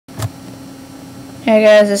Hey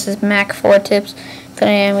guys, this is Mac 4 Tips.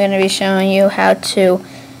 Today I'm going to be showing you how to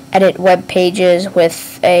edit web pages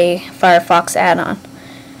with a Firefox add-on.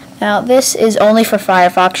 Now this is only for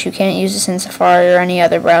Firefox. You can't use this in Safari or any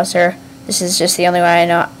other browser. This is just the only way I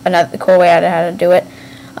know, another cool way I know how to do it.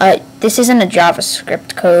 This isn't a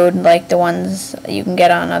JavaScript code like the ones you can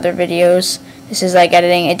get on other videos. This is like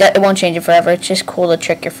editing. It won't change it forever. It's just cool to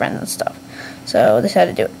trick your friends and stuff. So this is how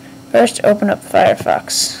to do it. First, open up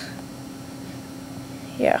Firefox.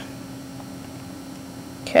 Yeah.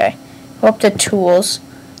 Okay. Go up to Tools,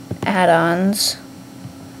 Add-ons,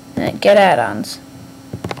 and get Add-ons.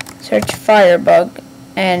 Search FIREBUG,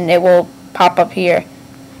 and it will pop up here.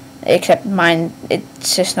 Except mine,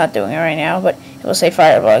 it's just not doing it right now, but it will say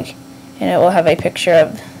FIREBUG, and it will have a picture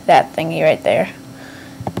of that thingy right there.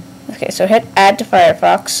 Okay, so hit Add to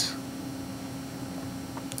Firefox,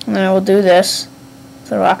 and then it will do this,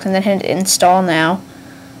 the box, and then hit Install Now.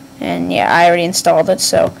 And yeah, I already installed it,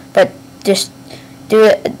 so, but just do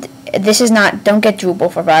it. This is not, don't get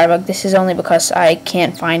Drupal for Firebug. This is only because I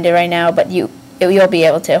can't find it right now, but you'll be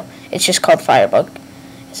able to. It's just called Firebug.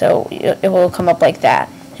 So it will come up like that,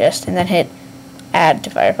 just, and then hit Add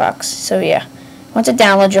to Firefox. So yeah, once it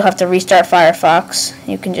downloads, you'll have to restart Firefox.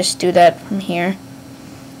 You can just do that from here.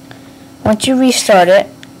 Once you restart it,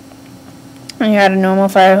 and you're at a normal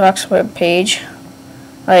Firefox web page,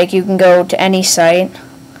 like you can go to any site.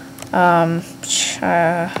 I'll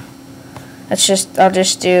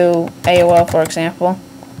just do AOL, for example.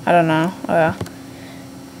 I don't know.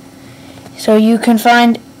 So you can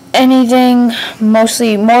find anything,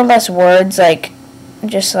 mostly more or less words, like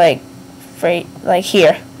just like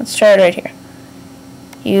here. Let's try it right here.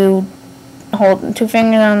 You hold 2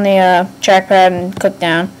 fingers on the trackpad and click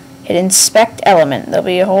down. Hit Inspect Element. There'll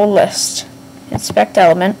be a whole list. Inspect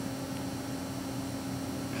Element,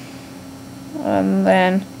 and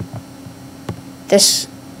then this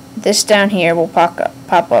down here will pop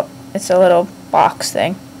up. It's a little box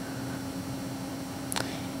thing.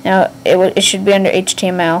 Now it should be under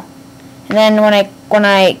HTML. And then when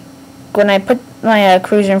I put my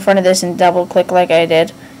cruiser in front of this and double click like I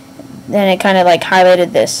did, then it kind of like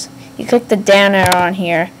highlighted this. You click the down arrow on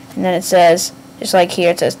here, and then it says, just like here,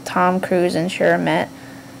 it says Tom Cruise and Shermet.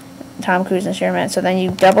 Tom Cruise and Shermet. So then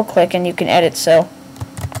you double click and you can edit. So.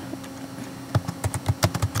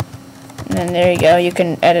 And then there you go, you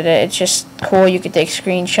can edit it. It's just cool. You can take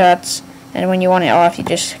screenshots, and when you want it off, you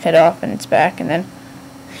just hit off and it's back. And then,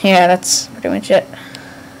 yeah, that's pretty much it.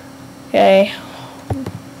 Okay,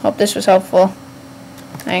 hope this was helpful.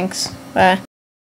 Thanks, bye.